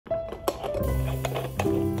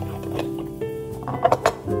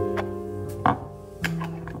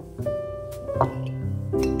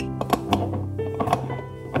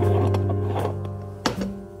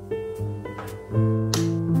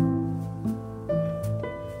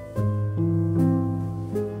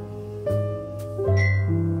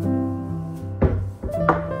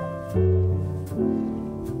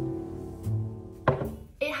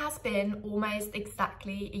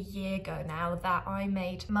exactly a year ago now that I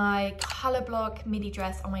made my colour block midi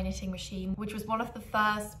dress on my knitting machine, which was one of the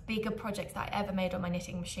first bigger projects that I ever made on my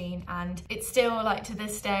knitting machine, and it's still, like, to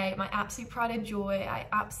this day my absolute pride and joy. I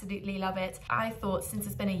absolutely love it. I thought, since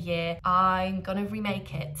it's been a year, I'm gonna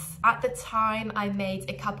remake it. At the time I made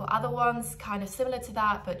a couple other ones kind of similar to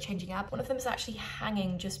that but changing up. One of them is actually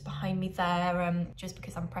hanging just behind me there, just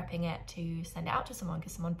because I'm prepping it to send it out to someone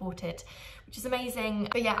because someone bought it, which is amazing.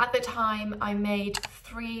 But yeah, at the time I made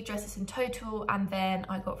 3 dresses in total, and then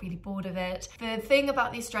I got really bored of it. The thing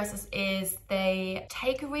about these dresses is they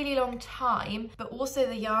take a really long time, but also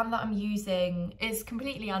the yarn that I'm using is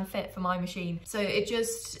completely unfit for my machine. So it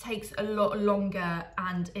just takes a lot longer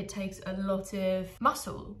and it takes a lot of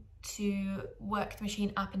muscle to work the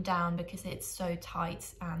machine up and down because it's so tight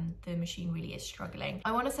and the machine really is struggling.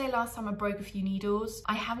 I want to say last time I broke a few needles.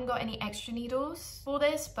 I haven't got any extra needles for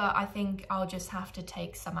this, but I think I'll just have to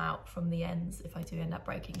take some out from the ends if I do end up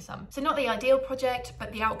breaking some. So not the ideal project,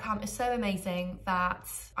 but the outcome is so amazing that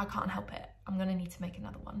I can't help it. I'm gonna need to make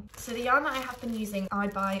another one. So the yarn that I have been using, I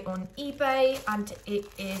buy on eBay, and it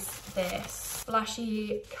is this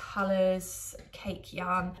Splashy Colours cake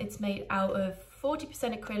yarn. It's made out of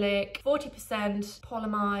 40% acrylic, 40%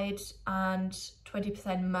 polyamide, and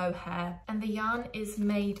 20% mohair. And the yarn is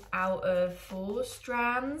made out of 4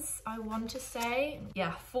 strands, I want to say.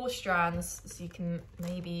 Yeah, 4 strands, so you can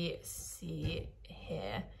maybe see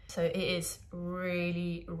here. So it is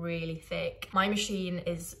really, really thick. My machine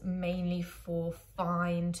is mainly for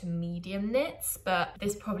fine to medium knits, but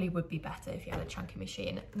this probably would be better if you had a chunky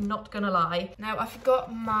machine, not gonna lie. Now, I've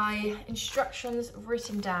got my instructions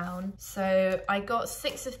written down. So I got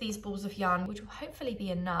 6 of these balls of yarn, which will hopefully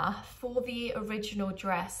be enough. For the original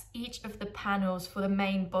dress, each of the panels for the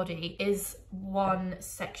main body is 1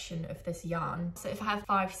 section of this yarn. So if I have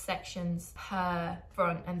 5 sections per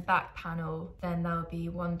front and back panel, then that'll be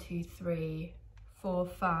 1, 2, 3, 4,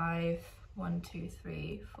 5, 1, 2,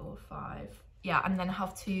 3, 4, 5. Yeah, and then I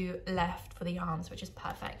have 2 left for the arms, which is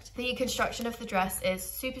perfect. The construction of the dress is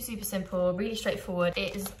super, super simple, really straightforward.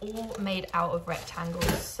 It is all made out of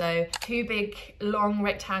rectangles. So 2 big, long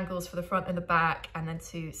rectangles for the front and the back, and then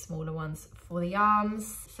 2 smaller ones for the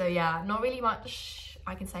arms. So yeah, not really much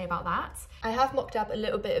I can say about that. I have mocked up a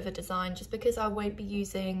little bit of a design just because I won't be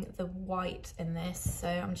using the white in this. So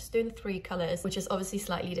I'm just doing 3 colours, which is obviously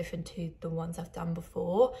slightly different to the ones I've done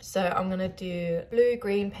before. So I'm gonna do blue,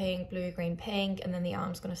 green, pink, and then the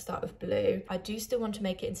arm's gonna start with blue. I do still want to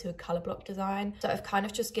make it into a colour block design. So I've kind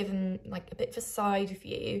of just given like a bit of a side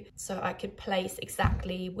view so I could place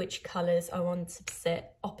exactly which colours I want to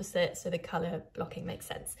sit opposite so the colour blocking makes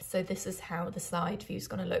sense. So this is how the side view is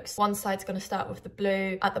gonna look. So one side's gonna start with the blue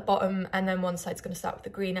at the bottom, and then one side's going to start with the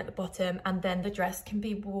green at the bottom, and then the dress can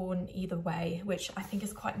be worn either way, which I think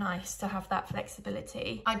is quite nice to have that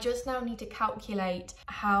flexibility. I just now need to calculate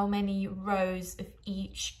how many rows of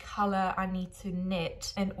each colour I need to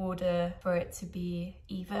knit in order for it to be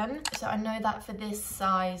even. So I know that for this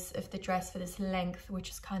size of the dress, for this length, which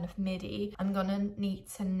is kind of midi, I'm gonna need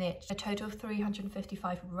to knit a total of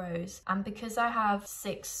 355 rows, and because I have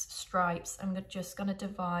 6 stripes, I'm just gonna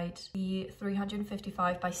divide the 355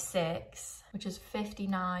 by 6, which is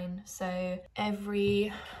 59. So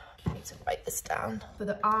every, I need to write this down. For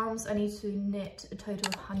the arms, I need to knit a total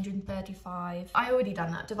of 135. I already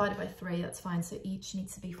done that, divided by 3, that's fine. So each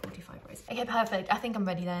needs to be 45 rows. Okay, perfect. I think I'm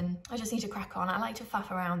ready then. I just need to crack on. I like to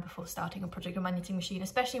faff around before starting a project on my knitting machine,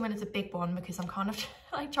 especially when it's a big one, because I'm kind of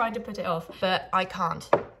like trying to put it off, but I can't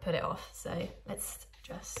put it off. So let's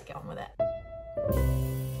just get on with it.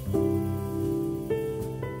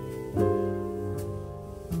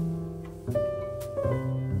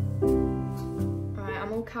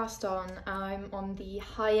 Cast on. I'm on the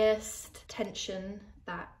highest tension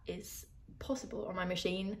that is possible on my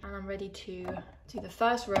machine, and I'm ready to do the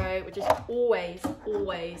first row, which is always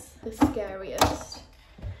the scariest.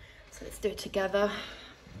 So let's do it together.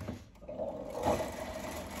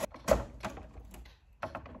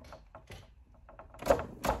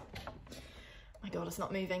 My god, it's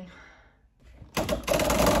not moving.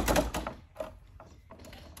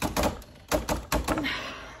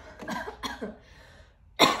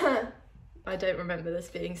 I don't remember this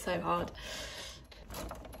being so hard.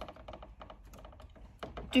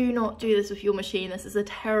 Do not do this with your machine. This is a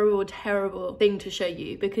terrible, terrible thing to show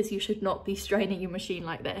you because you should not be straining your machine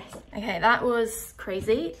like this. Okay, that was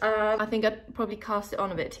crazy. I think I'd probably cast it on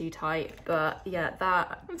a bit too tight, but yeah,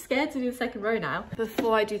 I'm scared to do the second row now.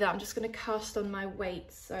 Before I do that, I'm just gonna cast on my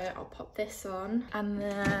weights. So I'll pop this on, and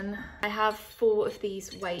then I have 4 of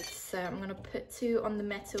these weights. So I'm gonna put 2 on the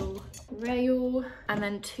metal rail and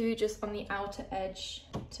then 2 just on the outer edge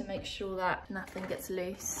to make sure that nothing gets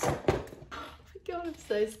loose. God, I'm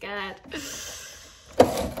so scared.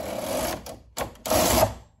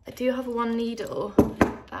 I do have one needle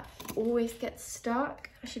that always gets stuck.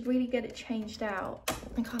 I should really get it changed out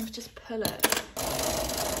and kind of just pull it.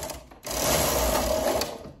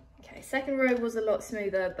 Okay, second row was a lot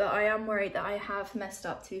smoother, but I am worried that I have messed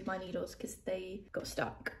up 2 of my needles because they got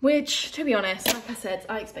stuck. Which, to be honest, like I said,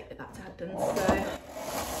 I expected that to happen, so.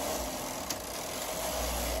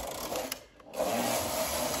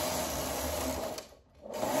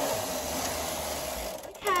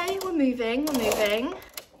 We're moving.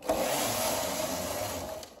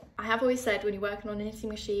 I have always said when you're working on a knitting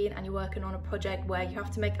machine and you're working on a project where you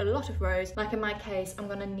have to make a lot of rows, like in my case, I'm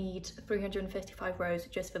gonna need 355 rows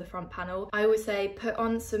just for the front panel. I always say put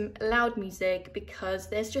on some loud music because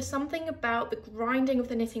there's just something about the grinding of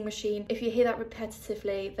the knitting machine. If you hear that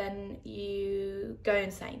repetitively, then you go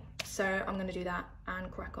insane. So I'm gonna do that and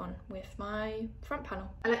crack on with my front panel.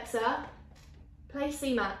 Alexa, play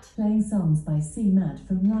C-Mat. Playing songs by C-Mat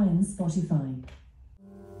from Ryan's Spotify.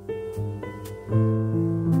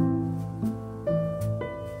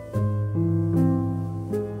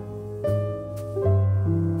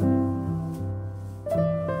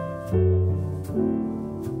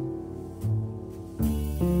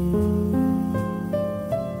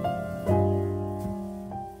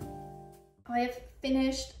 I have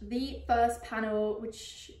finished the first panel,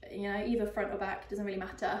 which, you know, either front or back, doesn't really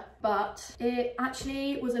matter, but it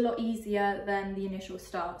actually was a lot easier than the initial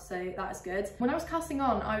start, so that is good. When I was casting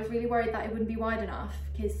on, I was really worried that it wouldn't be wide enough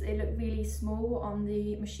because it looked really small on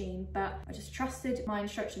the machine, but I just trusted my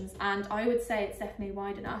instructions and I would say it's definitely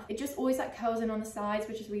wide enough. It just always like curls in on the sides,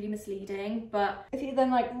 which is really misleading, but if you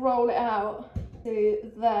then like roll it out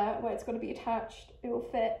to there where it's going to be attached, it will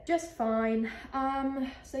fit just fine.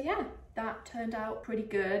 So yeah, that turned out pretty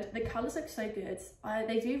good. The colours look so good.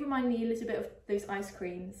 They do remind me a little bit of those ice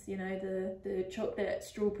creams, you know, the chocolate,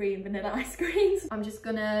 strawberry and vanilla ice creams. I'm just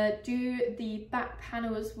gonna do the back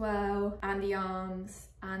panel as well and the arms,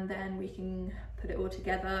 and then we can put it all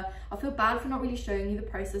together. I feel bad for not really showing you the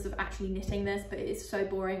process of actually knitting this, but it is so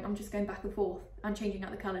boring. I'm just going back and forth and changing out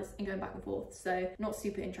the colours and going back and forth, so not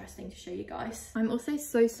super interesting to show you guys. I'm also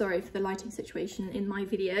so sorry for the lighting situation in my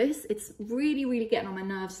videos. It's really getting on my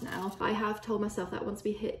nerves now. I have told myself that once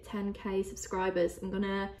we hit 10k subscribers, I'm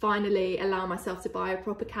gonna finally allow myself to buy a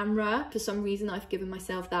proper camera. For some reason, I've given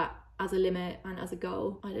myself that as a limit and as a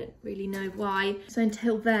goal. I don't really know why. So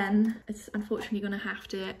until then, it's unfortunately gonna have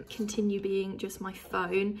to continue being just my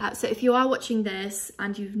phone. So if you are watching this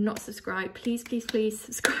and you've not subscribed, please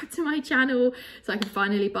subscribe to my channel so I can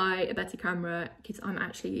finally buy a better camera because I'm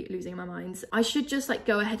actually losing my mind. I should just like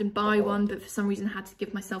go ahead and buy one, but for some reason I had to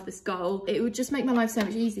give myself this goal. It would just make my life so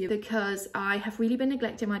much easier because I have really been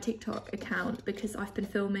neglecting my TikTok account because I've been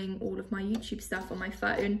filming all of my YouTube stuff on my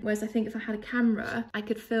phone. Whereas I think if I had a camera, I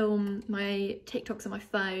could film my TikToks on my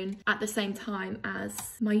phone at the same time as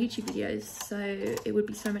my YouTube videos, so it would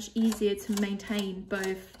be so much easier to maintain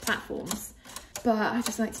both platforms. But I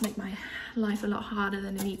just like to make my life a lot harder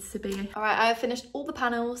than it needs to be. All right, I have finished all the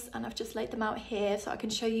panels and I've just laid them out here so I can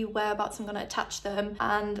show you whereabouts I'm gonna attach them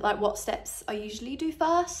and like what steps I usually do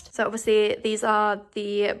first. So obviously these are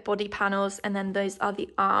the body panels and then those are the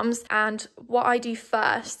arms. And what I do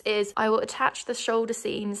first is I will attach the shoulder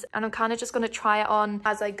seams and I'm kind of just gonna try it on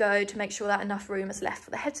as I go to make sure that enough room is left for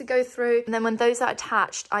the head to go through. And then when those are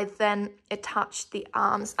attached, I then attach the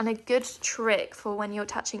arms. And a good trick for when you're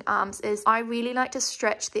attaching arms is I really like to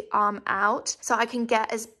stretch the arm out so I can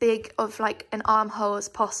get as big of like an armhole as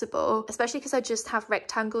possible, especially because I just have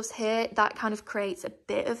rectangles here. That kind of creates a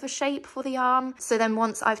bit of a shape for the arm. So then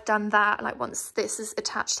once I've done that, like once this is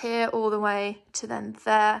attached here all the way to then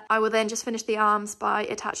there, I will then just finish the arms by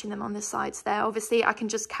attaching them on the sides there. Obviously I can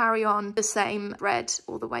just carry on the same thread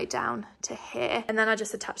all the way down to here, and then I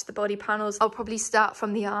just attach the body panels. I'll probably start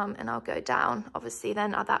from the arm and I'll go down. Obviously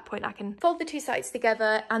then at that point I can fold the two sides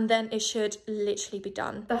together and then it should literally be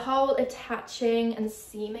done. The whole attaching and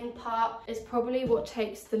seaming part is probably what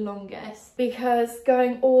takes the longest, because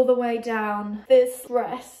going all the way down this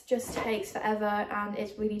dress just takes forever and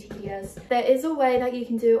it's really tedious. There is a way that you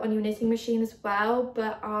can do it on your knitting machine as well,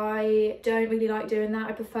 but I don't really like doing that.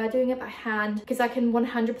 I prefer doing it by hand because I can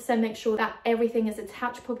 100% make sure that everything is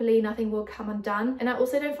attached properly, nothing will come undone. And I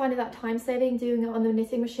also don't find it that time saving doing it on the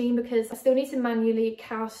knitting machine, because I still need to manually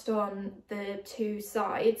cast on the two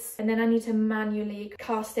sides and then I need to manually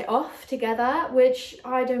cast it off together, which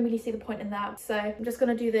I don't really see the point in that. So I'm just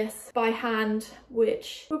gonna do this by hand,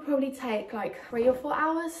 which will probably take like 3 or 4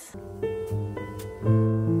 hours.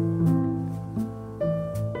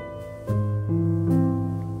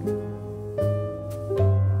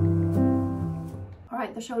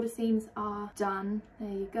 Alright, the shoulder seams are done. There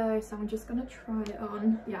you go. So I'm just gonna try it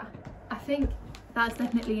on. Yeah, I think that's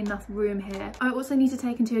definitely enough room here. I also need to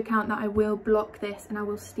take into account that I will block this and I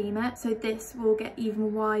will steam it. So this will get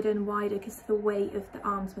even wider and wider because of the weight of the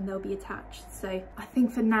arms when they'll be attached. So I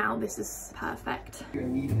think for now, this is perfect. You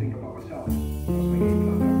need to think about myself. Because when you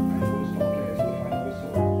come out and we'll start getting to the final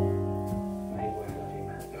whistle.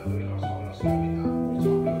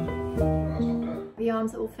 The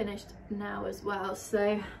arms are all finished now as well,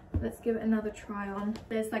 so let's give it another try on.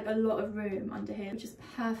 There's like a lot of room under here, which is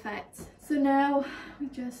perfect. So now we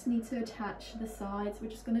just need to attach the sides,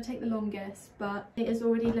 which is going to take the longest, but it is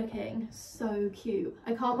already looking so cute.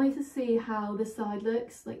 I can't wait to see how the side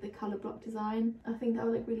looks, like the colour block design. I think that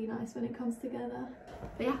will look really nice when it comes together.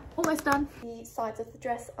 But yeah, almost done. The sides of the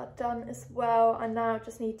dress are done as well. I now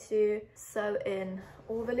just need to sew in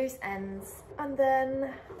all the loose ends and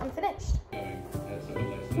then I'm finished.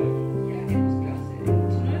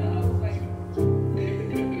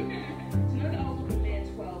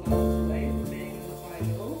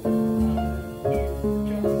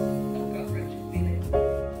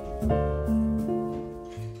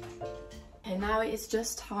 It's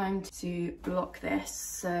just time to block this.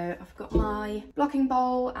 So I've got my blocking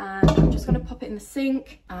bowl and I'm just going to pop it in the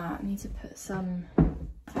sink. I need to put some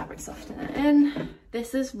fabric softener in.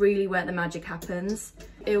 This is really where the magic happens.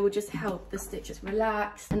 It will just help the stitches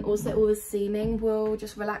relax, and also all the seaming will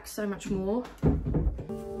just relax so much more.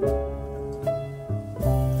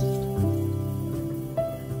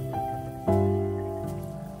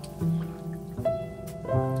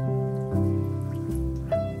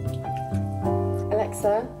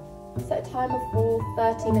 Alexa, set a timer for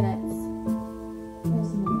 30 minutes.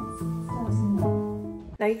 30 minutes, starting now.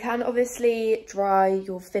 Now you can obviously dry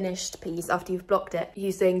your finished piece after you've blocked it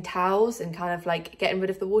using towels and kind of like getting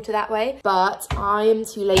rid of the water that way, but I'm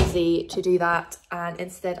too lazy to do that, and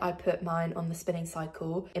instead I put mine on the spinning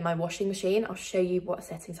cycle in my washing machine. I'll show you what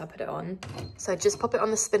settings I put it on. So just pop it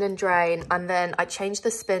on the spin and drain, and then I change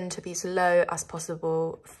the spin to be as low as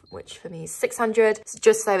possible, which for me is 600,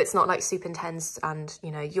 just so it's not like super intense and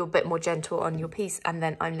you know you're a bit more gentle on your piece. And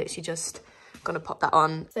then I'm literally just gonna pop that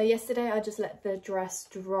on. So yesterday I just let the dress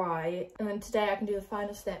dry, and then today I can do the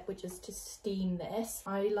final step, which is to steam this.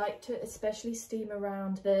 I like to especially steam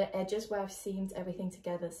around the edges where I've seamed everything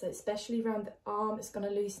together, so especially around the arm it's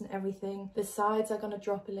gonna loosen everything, the sides are gonna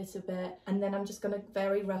drop a little bit, and then I'm just gonna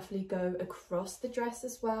very roughly go across the dress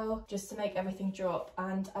as well, just to make everything drop.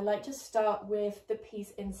 And I like to start with the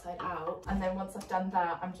piece inside out, and then once I've done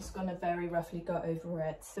that I'm just gonna very roughly go over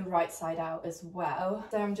it the right side out as well.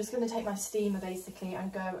 So I'm just gonna take my steam basically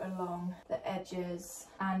and go along the edges,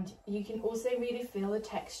 and you can also really feel the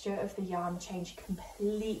texture of the yarn change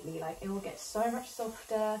completely. Like it will get so much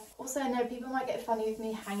softer. Also, I know people might get funny with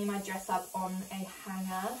me hanging my dress up on a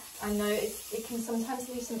hanger. I know it can sometimes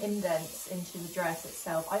leave some indents into the dress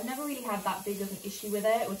itself. I've never really had that big of an issue with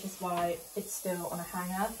it, which is why it's still on a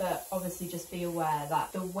hanger, but obviously just be aware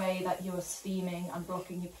that the way that you're steaming and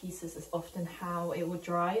blocking your pieces is often how it will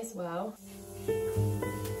dry as well.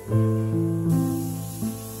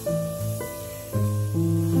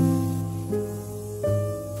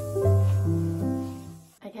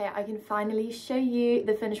 I can finally show you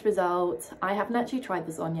the finished result. I haven't actually tried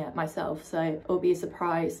this on yet myself, so it'll be a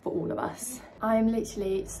surprise for all of us. I'm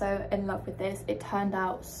literally so in love with this. It turned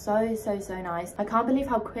out so nice. I can't believe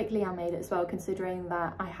how quickly I made it as well, considering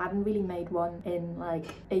that I hadn't really made one in like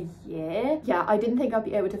a year. Yeah, I didn't think I'd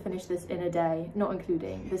be able to finish this in a day, not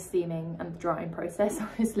including the steaming and the drying process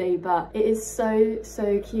obviously, but it is so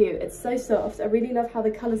cute. It's so soft. I really love how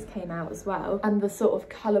the colours came out as well, and the sort of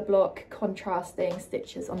colour block contrasting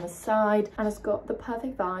stitches on the side, and it's got the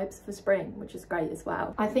perfect vibes for spring, which is great as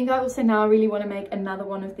well. I think I also now really want to make another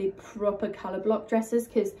one of the proper colour block dresses,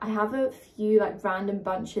 because I have a few like random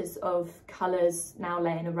bunches of colours now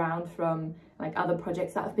laying around from like other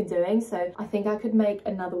projects that I've been doing. So I think I could make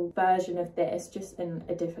another version of this just in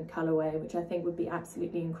a different colorway, which I think would be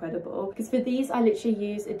absolutely incredible. Because for these, I literally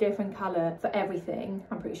use a different color for everything,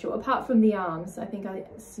 I'm pretty sure, apart from the arms. I think I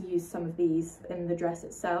use some of these in the dress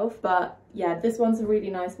itself, but yeah, this one's a really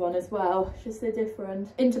nice one as well, just a different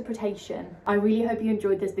interpretation. I really hope you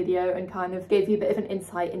enjoyed this video and kind of gave you a bit of an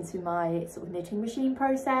insight into my sort of knitting machine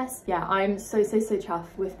process. Yeah, I'm so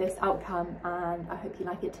chuffed with this outcome, and I hope you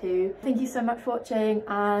like it too. Thank you so much for watching,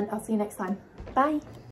 and I'll see you next time. Bye.